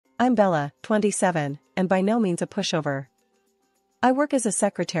I'm Bella, 27, and by no means a pushover. I work as a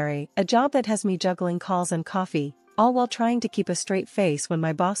secretary, a job that has me juggling calls and coffee, all while trying to keep a straight face when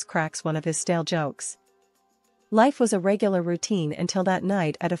my boss cracks one of his stale jokes. Life was a regular routine until that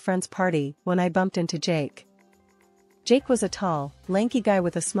night at a friend's party when I bumped into Jake. Jake was a tall, lanky guy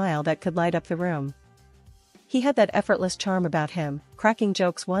with a smile that could light up the room. He had that effortless charm about him, cracking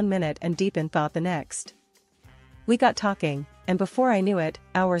jokes one minute and deep in thought the next. We got talking, and before I knew it,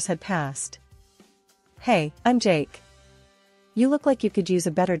 hours had passed. "Hey, I'm Jake. You look like you could use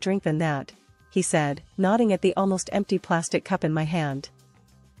a better drink than that," he said, nodding at the almost empty plastic cup in my hand.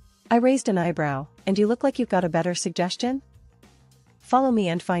 I raised an eyebrow, "And you look like you've got a better suggestion?" "Follow me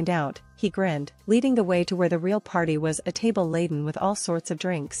and find out," he grinned, leading the way to where the real party was, a table laden with all sorts of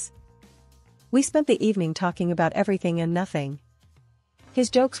drinks. We spent the evening talking about everything and nothing. His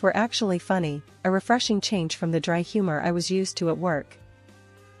jokes were actually funny, a refreshing change from the dry humor I was used to at work.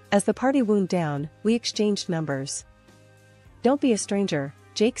 As the party wound down, we exchanged numbers. "Don't be a stranger,"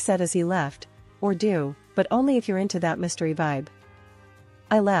 Jake said as he left, "or do, but only if you're into that mystery vibe."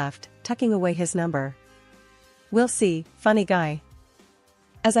 I laughed, tucking away his number. "We'll see, funny guy."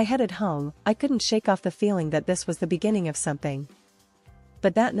 As I headed home, I couldn't shake off the feeling that this was the beginning of something.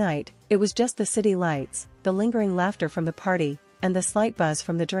 But that night, it was just the city lights, the lingering laughter from the party, and the slight buzz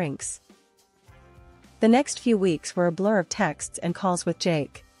from the drinks. The next few weeks were a blur of texts and calls with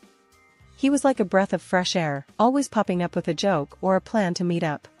Jake. He was like a breath of fresh air, always popping up with a joke or a plan to meet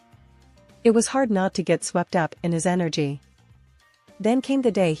up. It was hard not to get swept up in his energy. Then came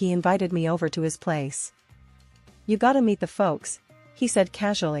the day he invited me over to his place. "You gotta meet the folks," he said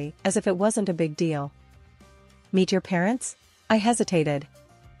casually, as if it wasn't a big deal. "Meet your parents?" I hesitated.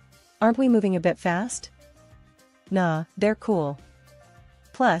 "Aren't we moving a bit fast?" "Nah, they're cool.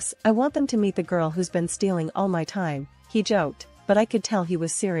 Plus, I want them to meet the girl who's been stealing all my time," he joked, but I could tell he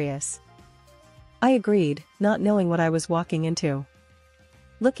was serious. I agreed, not knowing what I was walking into.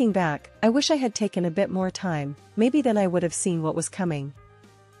 Looking back, I wish I had taken a bit more time, maybe then I would have seen what was coming.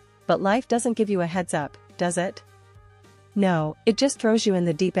 But life doesn't give you a heads up, does it? No, it just throws you in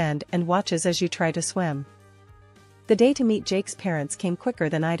the deep end and watches as you try to swim. The day to meet Jake's parents came quicker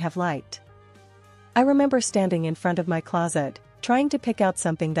than I'd have liked. I remember standing in front of my closet, trying to pick out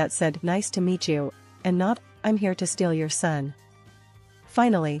something that said "Nice to meet you," and not "I'm here to steal your son."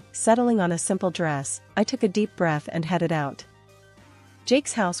 Finally, settling on a simple dress, I took a deep breath and headed out.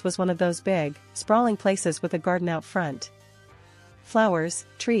 Jake's house was one of those big, sprawling places with a garden out front. Flowers,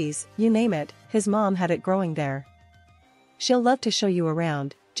 trees, you name it, his mom had it growing there. "She'll love to show you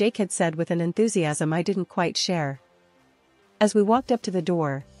around," Jake had said with an enthusiasm I didn't quite share. As we walked up to the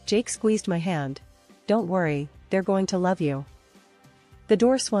door, Jake squeezed my hand. "Don't worry, they're going to love you." The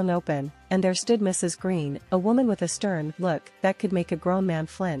door swung open, and there stood Mrs. Green, a woman with a stern look that could make a grown man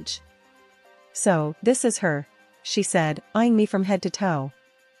flinch. "So, this is her," she said, eyeing me from head to toe.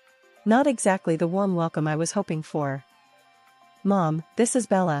 Not exactly the warm welcome I was hoping for. "Mom, this is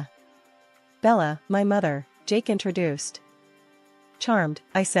Bella." "Bella, my mother," Jake introduced. "Charmed,"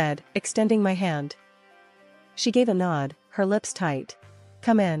 I said, extending my hand. She gave a nod, her lips tight.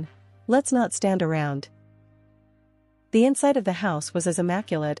 "Come in. Let's not stand around." The inside of the house was as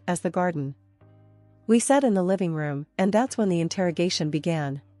immaculate as the garden. We sat in the living room, and that's when the interrogation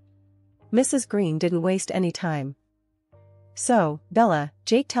began. Mrs. Green didn't waste any time. "So, Bella,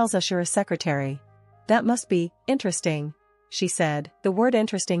 Jake tells us you're a secretary. That must be interesting," she said, the word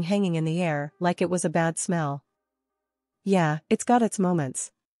interesting hanging in the air like it was a bad smell. "Yeah, it's got its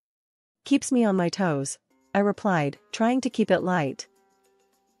moments. Keeps me on my toes," I replied, trying to keep it light.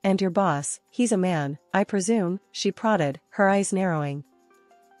 "And your boss, he's a man, I presume," she prodded, her eyes narrowing.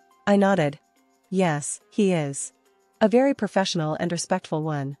 I nodded. "Yes, he is. A very professional and respectful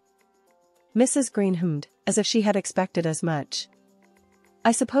one." Mrs. Green hummed, as if she had expected as much.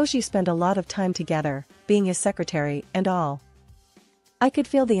 "I suppose you spend a lot of time together, being his secretary and all." I could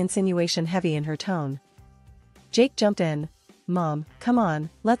feel the insinuation heavy in her tone. Jake jumped in. "Mom, come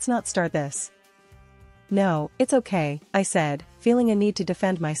on, let's not start this." "No, it's okay," I said, feeling a need to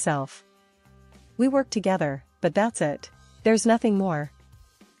defend myself. "We work together, but that's it. There's nothing more."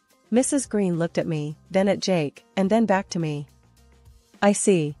 Mrs. Green looked at me, then at Jake, and then back to me. "I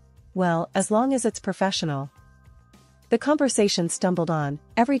see. Well, as long as it's professional." The conversation stumbled on,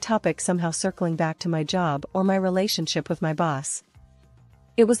 every topic somehow circling back to my job or my relationship with my boss.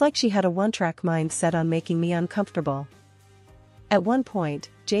 It was like she had a one-track mind set on making me uncomfortable. At one point,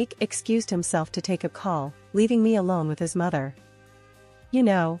 Jake excused himself to take a call, leaving me alone with his mother. "You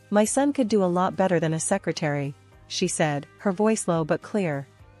know, my son could do a lot better than a secretary," she said, her voice low but clear.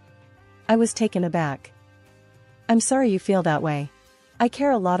 I was taken aback. "I'm sorry you feel that way." I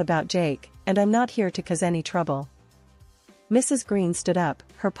care a lot about Jake, and I'm not here to cause any trouble. Mrs. Green stood up,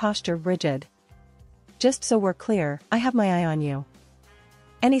 her posture rigid. Just so we're clear, I have my eye on you.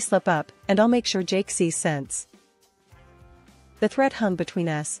 Any slip up, and I'll make sure Jake sees sense. The threat hung between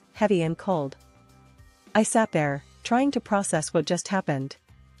us, heavy and cold. I sat there, trying to process what just happened.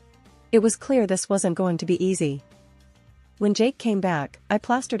 It was clear this wasn't going to be easy. When Jake came back, I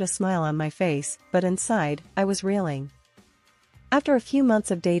plastered a smile on my face, but inside, I was reeling. After a few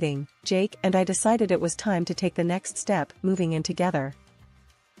months of dating, Jake and I decided it was time to take the next step, moving in together.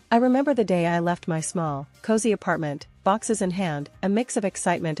 I remember the day I left my small, cozy apartment, boxes in hand, a mix of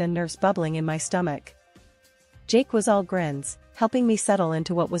excitement and nerves bubbling in my stomach. Jake was all grins, helping me settle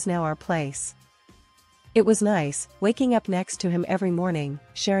into what was now our place. It was nice, waking up next to him every morning,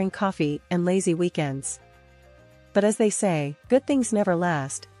 sharing coffee and lazy weekends. But as they say, good things never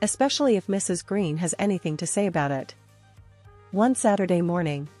last, especially if Mrs. Green has anything to say about it. One Saturday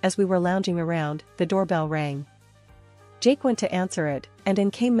morning, as we were lounging around, the doorbell rang. Jake went to answer it, and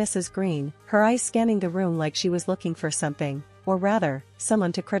in came Mrs. Green, her eyes scanning the room like she was looking for something, or rather,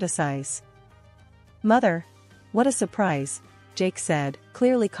 someone to criticize. "Mother, what a surprise," Jake said,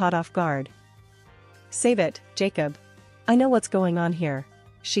 clearly caught off guard. "Save it, Jacob. I know what's going on here,"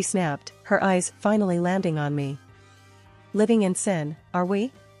 she snapped, her eyes finally landing on me. "Living in sin, are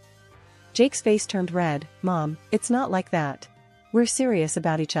we?" Jake's face turned red. "Mom, it's not like that. We're serious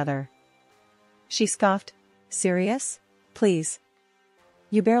about each other." She scoffed. "Serious? Please.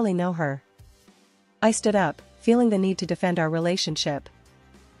 You barely know her." I stood up, feeling the need to defend our relationship.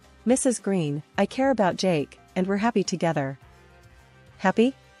 "Mrs. Green, I care about Jake, and we're happy together."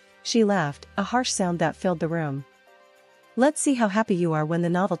 "Happy?" She laughed, a harsh sound that filled the room. "Let's see how happy you are when the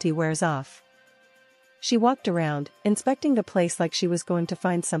novelty wears off." She walked around, inspecting the place like she was going to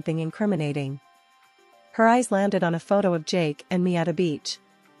find something incriminating. Her eyes landed on a photo of Jake and me at a beach.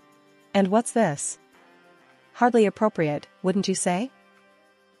 "And what's this?" "Hardly appropriate, wouldn't you say?"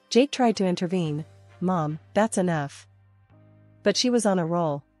 Jake tried to intervene. "Mom, that's enough." But she was on a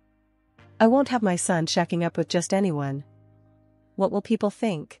roll. "I won't have my son shacking up with just anyone. What will people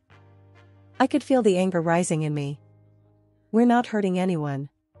think?" I could feel the anger rising in me. "We're not hurting anyone.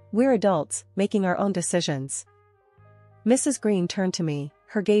 We're adults, making our own decisions." Mrs. Green turned to me,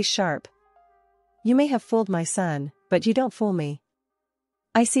 her gaze sharp. "You may have fooled my son, but you don't fool me.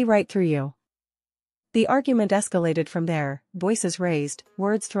 I see right through you." The argument escalated from there, voices raised,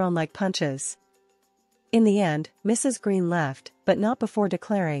 words thrown like punches. In the end, Mrs. Green left, but not before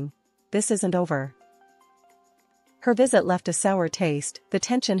declaring, "This isn't over." Her visit left a sour taste, the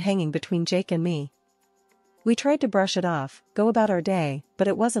tension hanging between Jake and me. We tried to brush it off, go about our day, but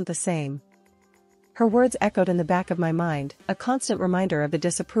it wasn't the same. Her words echoed in the back of my mind, a constant reminder of the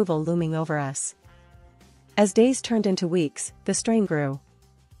disapproval looming over us. As days turned into weeks, the strain grew.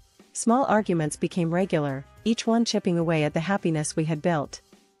 Small arguments became regular, each one chipping away at the happiness we had built.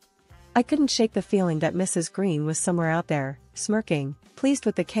 I couldn't shake the feeling that Mrs. Green was somewhere out there, smirking, pleased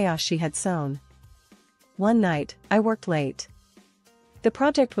with the chaos she had sown. One night, I worked late. The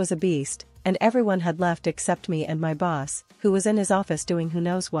project was a beast, and everyone had left except me and my boss, who was in his office doing who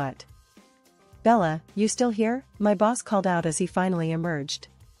knows what. "Bella, you still here?" my boss called out as he finally emerged.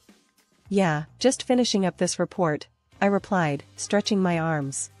 "Yeah, just finishing up this report," I replied, stretching my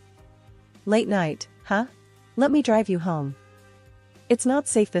arms. "Late night, huh? Let me drive you home." "It's not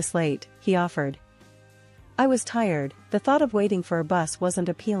safe this late," he offered. I was tired, the thought of waiting for a bus wasn't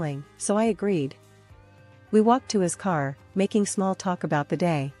appealing, so I agreed. We walked to his car, making small talk about the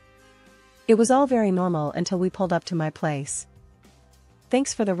day. It was all very normal until we pulled up to my place.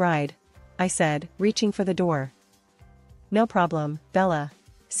 "Thanks for the ride," I said, reaching for the door. "No problem, Bella.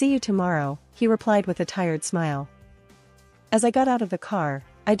 See you tomorrow," he replied with a tired smile. As I got out of the car,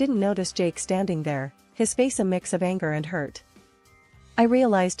 I didn't notice Jake standing there, his face a mix of anger and hurt. I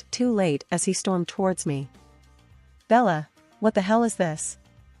realized too late as he stormed towards me. "Bella, what the hell is this?"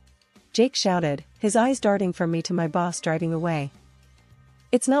 Jake shouted, his eyes darting from me to my boss driving away.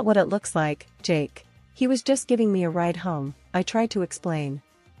 "It's not what it looks like, Jake. He was just giving me a ride home," I tried to explain.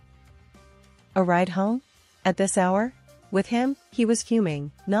 "A ride home? At this hour? With him?" He was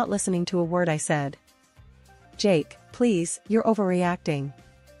fuming, not listening to a word I said. "Jake, please, you're overreacting.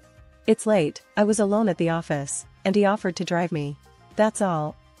 It's late, I was alone at the office, and he offered to drive me. That's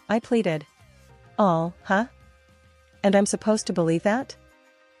all," I pleaded. "All, huh? And I'm supposed to believe that?"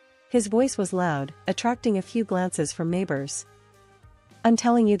 His voice was loud, attracting a few glances from neighbors. "I'm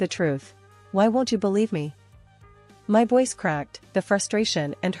telling you the truth. Why won't you believe me?" My voice cracked, the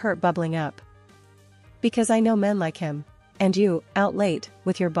frustration and hurt bubbling up. "Because I know men like him. And you, out late,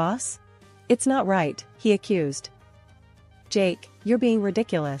 with your boss? It's not right," he accused. Jake, you're being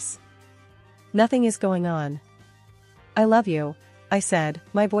ridiculous. Nothing is going on. I love you, I said,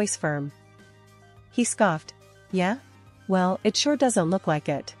 my voice firm. He scoffed. Yeah? Well, it sure doesn't look like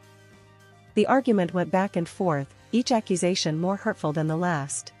it. The argument went back and forth, each accusation more hurtful than the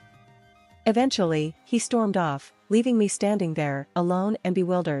last. Eventually, he stormed off, leaving me standing there, alone and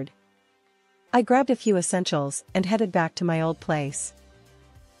bewildered. I grabbed a few essentials and headed back to my old place.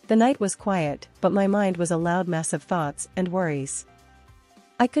 The night was quiet, but my mind was a loud mess of thoughts and worries.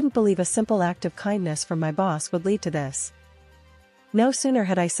 I couldn't believe a simple act of kindness from my boss would lead to this. No sooner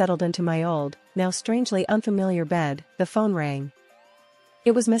had I settled into my old, now strangely unfamiliar bed, the phone rang.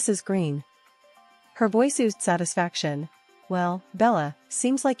 It was Mrs. Green. Her voice oozed satisfaction. Well, Bella,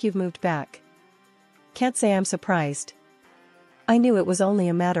 seems like you've moved back. Can't say I'm surprised. I knew it was only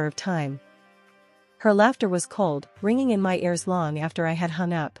a matter of time. Her laughter was cold, ringing in my ears long after I had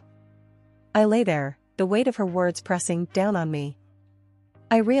hung up. I lay there, the weight of her words pressing down on me.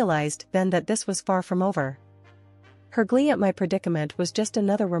 I realized then that this was far from over. Her glee at my predicament was just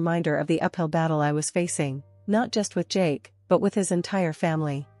another reminder of the uphill battle I was facing, not just with Jake, but with his entire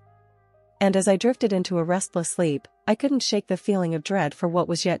family. And as I drifted into a restless sleep, I couldn't shake the feeling of dread for what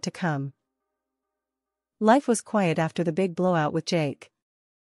was yet to come. Life was quiet after the big blowout with Jake.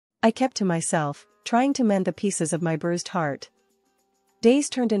 I kept to myself, trying to mend the pieces of my bruised heart. Days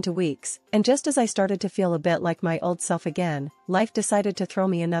turned into weeks, and just as I started to feel a bit like my old self again, life decided to throw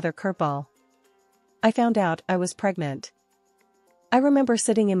me another curveball. I found out I was pregnant. I remember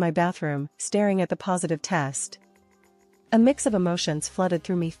sitting in my bathroom, staring at the positive test. A mix of emotions flooded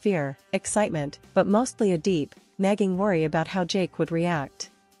through me: fear, excitement, but mostly a deep, nagging worry about how Jake would react.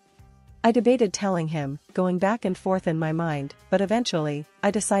 I debated telling him, going back and forth in my mind, but eventually, I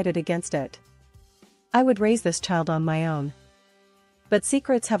decided against it. I would raise this child on my own. But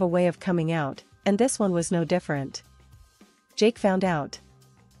secrets have a way of coming out, and this one was no different. Jake found out.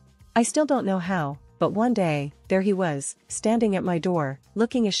 I still don't know how, but one day, there he was, standing at my door,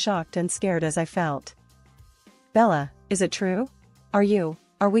 looking as shocked and scared as I felt. Bella, is it true?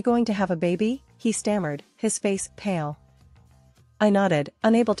 Are we going to have a baby? He stammered, his face pale. I nodded,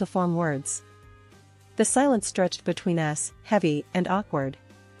 unable to form words. The silence stretched between us, heavy and awkward.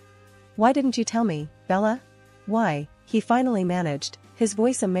 Why didn't you tell me, Bella? Why? He finally managed, his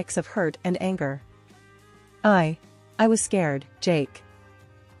voice a mix of hurt and anger. I was scared, Jake.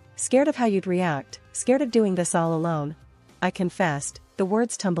 Scared of how you'd react, scared of doing this all alone, I confessed, the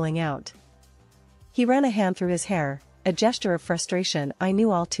words tumbling out. He ran a hand through his hair, a gesture of frustration I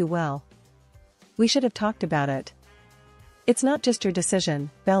knew all too well. We should have talked about it. It's not just your decision,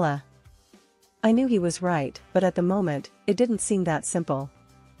 Bella. I knew he was right, but at the moment, it didn't seem that simple.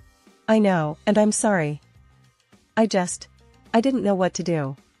 I know, and I'm sorry. I didn't know what to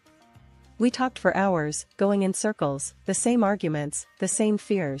do. We talked for hours, going in circles, the same arguments, the same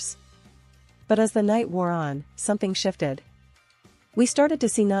fears. But as the night wore on, something shifted. We started to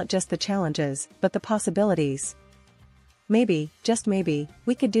see not just the challenges, but the possibilities. Maybe, just maybe,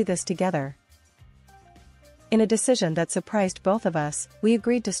 we could do this together. In a decision that surprised both of us, we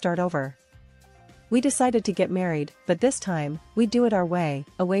agreed to start over. We decided to get married, but this time, we'd do it our way,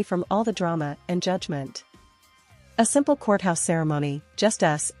 away from all the drama and judgment. A simple courthouse ceremony, just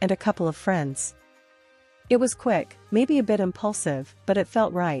us and a couple of friends. It was quick, maybe a bit impulsive, but it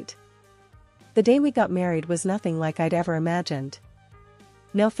felt right. The day we got married was nothing like I'd ever imagined.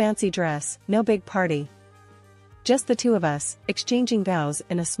 No fancy dress, no big party. Just the two of us, exchanging vows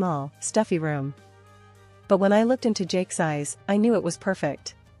in a small, stuffy room. But when I looked into Jake's eyes, I knew it was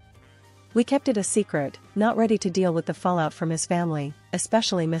perfect. We kept it a secret, not ready to deal with the fallout from his family,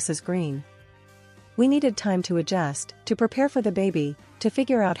 especially Mrs. Green. We needed time to adjust, to prepare for the baby, to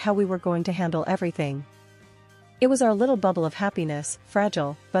figure out how we were going to handle everything. It was our little bubble of happiness,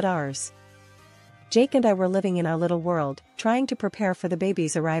 fragile, but ours. Jake and I were living in our little world, trying to prepare for the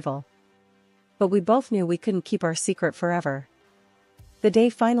baby's arrival. But we both knew we couldn't keep our secret forever. The day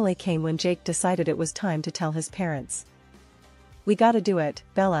finally came when Jake decided it was time to tell his parents. We gotta do it,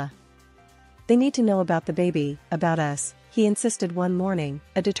 Bella. They need to know about the baby, about us, he insisted one morning,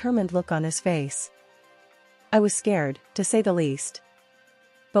 a determined look on his face. I was scared, to say the least.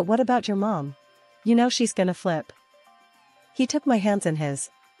 But what about your mom? You know she's gonna flip. He took my hands in his.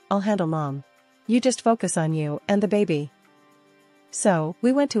 I'll handle Mom. You just focus on you and the baby. So,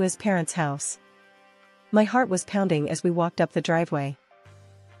 we went to his parents' house. My heart was pounding as we walked up the driveway.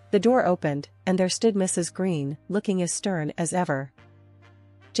 The door opened, and there stood Mrs. Green, looking as stern as ever.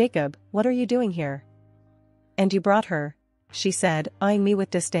 Jacob, what are you doing here? And you brought her, she said, eyeing me with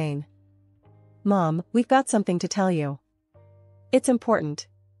disdain. Mom, we've got something to tell you. It's important,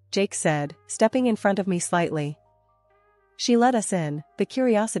 Jake said, stepping in front of me slightly. She let us in, the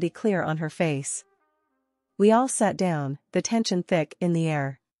curiosity clear on her face. We all sat down, the tension thick in the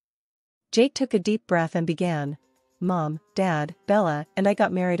air. Jake took a deep breath and began. Mom, Dad, Bella, and I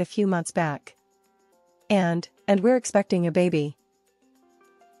got married a few months back. And we're expecting a baby.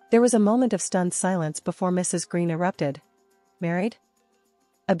 There was a moment of stunned silence before Mrs. Green erupted. Married?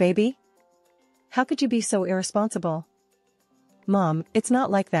 A baby? How could you be so irresponsible? Mom, it's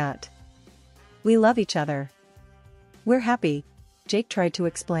not like that. We love each other. We're happy, Jake tried to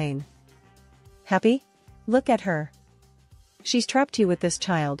explain. Happy? Look at her. She's trapped you with this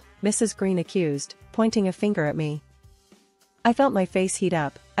child, Mrs. Green accused, pointing a finger at me. I felt my face heat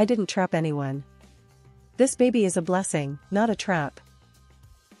up. I didn't trap anyone. This baby is a blessing, not a trap.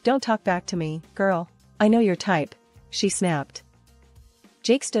 Don't talk back to me, girl. I know your type, she snapped.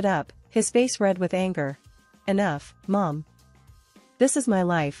 Jake stood up, his face red with anger. Enough, Mom. This is my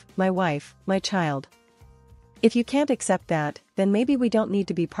life, my wife, my child. If you can't accept that, then maybe we don't need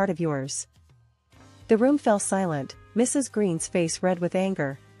to be part of yours. The room fell silent, Mrs. Green's face red with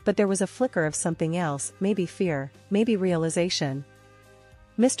anger, but there was a flicker of something else, maybe fear, maybe realization.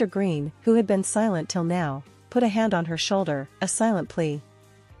 Mr. Green, who had been silent till now, put a hand on her shoulder, a silent plea.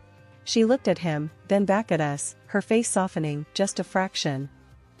 She looked at him, then back at us, her face softening just a fraction.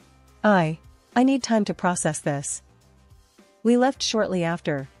 I need time to process this. We left shortly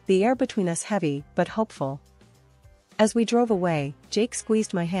after, the air between us heavy but hopeful. As we drove away, Jake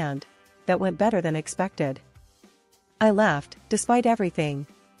squeezed my hand. That went better than expected. I laughed, despite everything.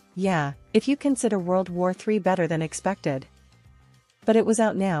 Yeah, if you consider World War III better than expected. But it was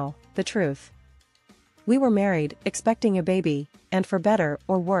out now, the truth. We were married, expecting a baby, and for better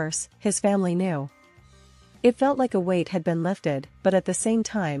or worse, his family knew. It felt like a weight had been lifted, but at the same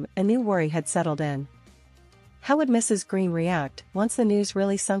time, a new worry had settled in. How would Mrs. Green react once the news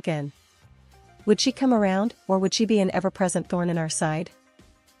really sunk in? Would she come around, or would she be an ever-present thorn in our side?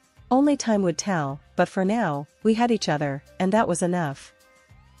 Only time would tell, but for now, we had each other, and that was enough.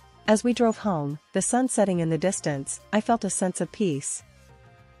 As we drove home, the sun setting in the distance, I felt a sense of peace.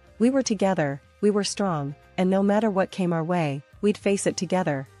 We were together, we were strong, and no matter what came our way, we'd face it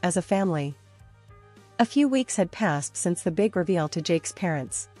together, as a family. A few weeks had passed since the big reveal to Jake's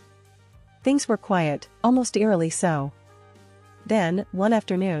parents. Things were quiet, almost eerily so. Then, one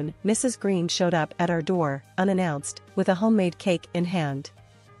afternoon, Mrs. Green showed up at our door, unannounced, with a homemade cake in hand.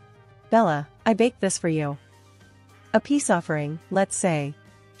 Bella, I baked this for you. A peace offering, let's say,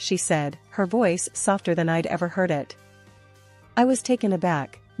 she said, her voice softer than I'd ever heard it. I was taken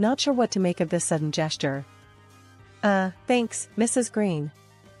aback, not sure what to make of this sudden gesture. Thanks, Mrs. Green.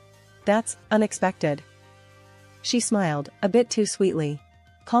 That's unexpected. She smiled, a bit too sweetly.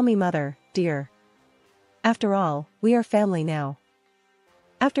 Call me mother, dear. After all, we are family now.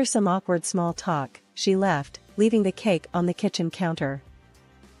 After some awkward small talk, she left, leaving the cake on the kitchen counter.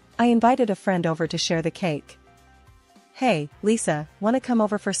 I invited a friend over to share the cake. Hey, Lisa, wanna come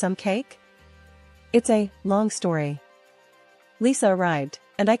over for some cake? It's a long story. Lisa arrived,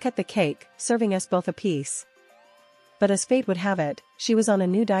 and I cut the cake, serving us both a piece. But as fate would have it, she was on a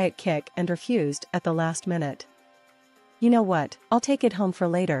new diet kick and refused at the last minute. You know what, I'll take it home for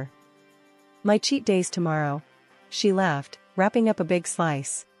later. My cheat day's tomorrow. She laughed, wrapping up a big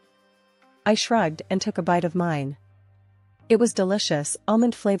slice. I shrugged and took a bite of mine. It was delicious,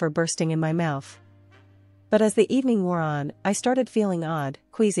 almond flavor bursting in my mouth. But as the evening wore on, I started feeling odd,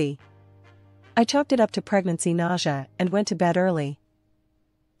 queasy. I chalked it up to pregnancy nausea and went to bed early.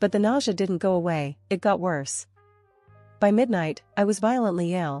 But the nausea didn't go away, it got worse. By midnight, I was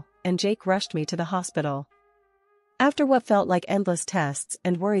violently ill, and Jake rushed me to the hospital. After what felt like endless tests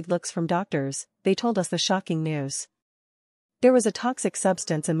and worried looks from doctors, they told us the shocking news. There was a toxic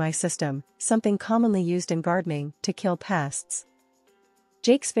substance in my system, something commonly used in gardening to kill pests.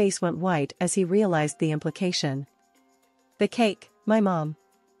 Jake's face went white as he realized the implication. The cake, my mom.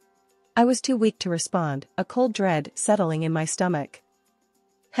 I was too weak to respond, a cold dread settling in my stomach.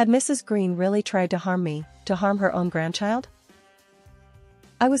 Had Mrs. Green really tried to harm me, to harm her own grandchild?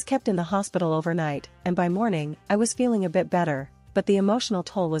 I was kept in the hospital overnight, and by morning, I was feeling a bit better, but the emotional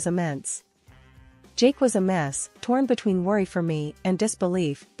toll was immense. Jake was a mess, torn between worry for me and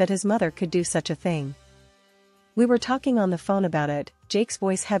disbelief that his mother could do such a thing. We were talking on the phone about it, Jake's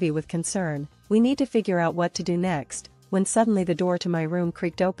voice heavy with concern. We need to figure out what to do next, when suddenly the door to my room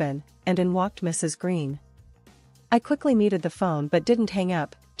creaked open, and in walked Mrs. Green. I quickly muted the phone but didn't hang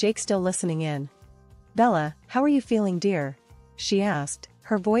up, Jake still listening in. Bella, how are you feeling, dear? She asked,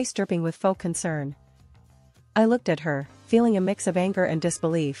 her voice dripping with faux concern. I looked at her, feeling a mix of anger and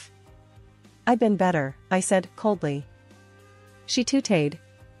disbelief. I've been better, I said, coldly. She tooted.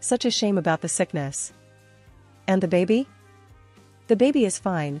 Such a shame about the sickness. And the baby? The baby is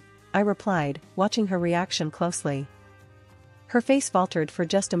fine, I replied, watching her reaction closely. Her face faltered for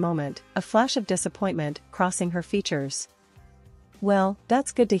just a moment, a flash of disappointment crossing her features. Well,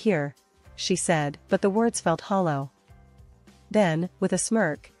 that's good to hear, she said, but the words felt hollow. Then, with a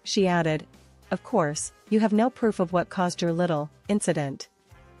smirk, she added, of course, you have no proof of what caused your little incident.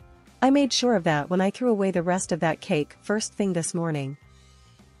 I made sure of that when I threw away the rest of that cake first thing this morning.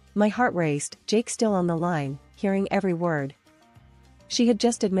 My heart raced, Jake still on the line, hearing every word. She had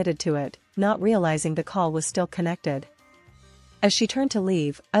just admitted to it, not realizing the call was still connected. As she turned to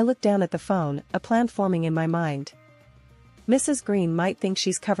leave, I looked down at the phone, a plan forming in my mind. Mrs. Green might think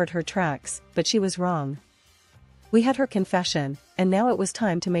she's covered her tracks, but she was wrong. We had her confession, and now it was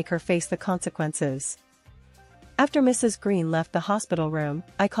time to make her face the consequences. After Mrs. Green left the hospital room,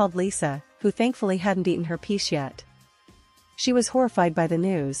 I called Lisa, who thankfully hadn't eaten her piece yet. She was horrified by the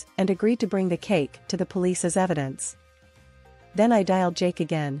news and agreed to bring the cake to the police as evidence. Then I dialed Jake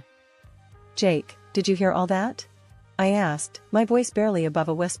again. Jake, did you hear all that? I asked, my voice barely above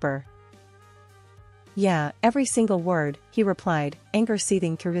a whisper. Yeah, every single word, he replied, anger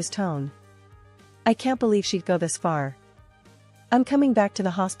seething through his tone. I can't believe she'd go this far. I'm coming back to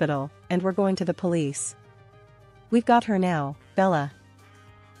the hospital, and we're going to the police. We've got her now, Bella.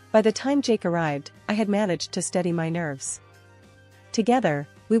 By the time Jake arrived, I had managed to steady my nerves. Together,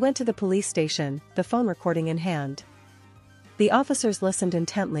 we went to the police station, the phone recording in hand. The officers listened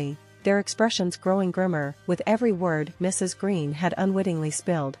intently, their expressions growing grimmer with every word Mrs. Green had unwittingly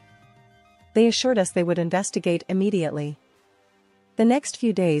spilled. They assured us they would investigate immediately. The next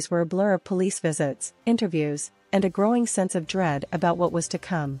few days were a blur of police visits, interviews, and a growing sense of dread about what was to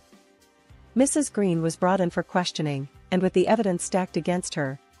come. Mrs. Green was brought in for questioning, and with the evidence stacked against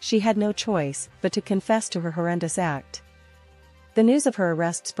her, she had no choice but to confess to her horrendous act. The news of her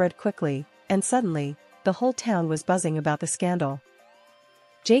arrest spread quickly, and suddenly, the whole town was buzzing about the scandal.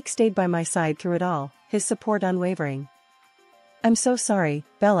 Jake stayed by my side through it all, his support unwavering. I'm so sorry,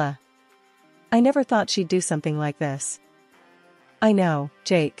 Bella. I never thought she'd do something like this. I know,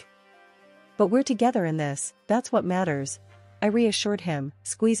 Jake. But we're together in this, that's what matters, I reassured him,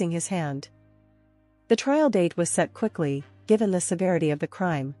 squeezing his hand. The trial date was set quickly, given the severity of the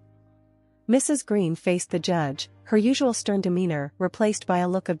crime. Mrs. Green faced the judge, her usual stern demeanor replaced by a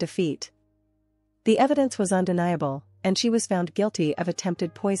look of defeat. The evidence was undeniable, and she was found guilty of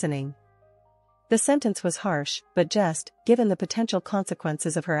attempted poisoning. The sentence was harsh, but just, given the potential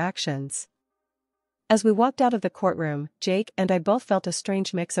consequences of her actions. As we walked out of the courtroom, Jake and I both felt a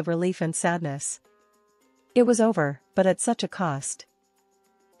strange mix of relief and sadness. It was over, but at such a cost.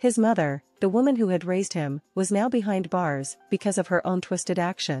 His mother, the woman who had raised him, was now behind bars because of her own twisted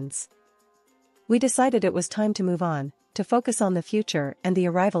actions. We decided it was time to move on, to focus on the future and the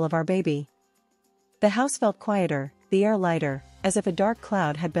arrival of our baby. The house felt quieter, the air lighter, as if a dark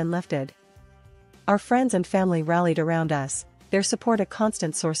cloud had been lifted. Our friends and family rallied around us, their support a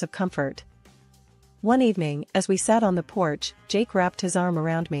constant source of comfort. One evening, as we sat on the porch, Jake wrapped his arm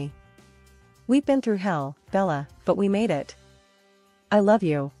around me. We've been through hell, Bella, but we made it. I love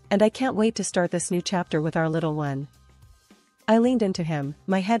you, and I can't wait to start this new chapter with our little one. I leaned into him,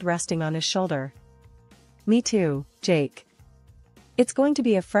 my head resting on his shoulder. Me too, Jake. It's going to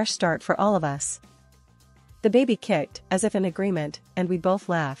be a fresh start for all of us. The baby kicked, as if in agreement, and we both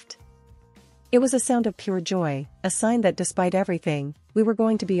laughed. It was a sound of pure joy, a sign that despite everything, we were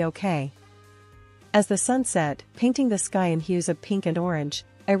going to be okay. As the sun set, painting the sky in hues of pink and orange,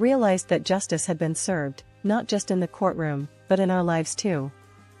 I realized that justice had been served, not just in the courtroom, but in our lives too.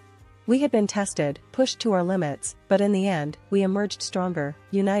 We had been tested, pushed to our limits, but in the end, we emerged stronger,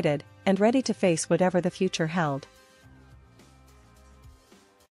 united, and ready to face whatever the future held.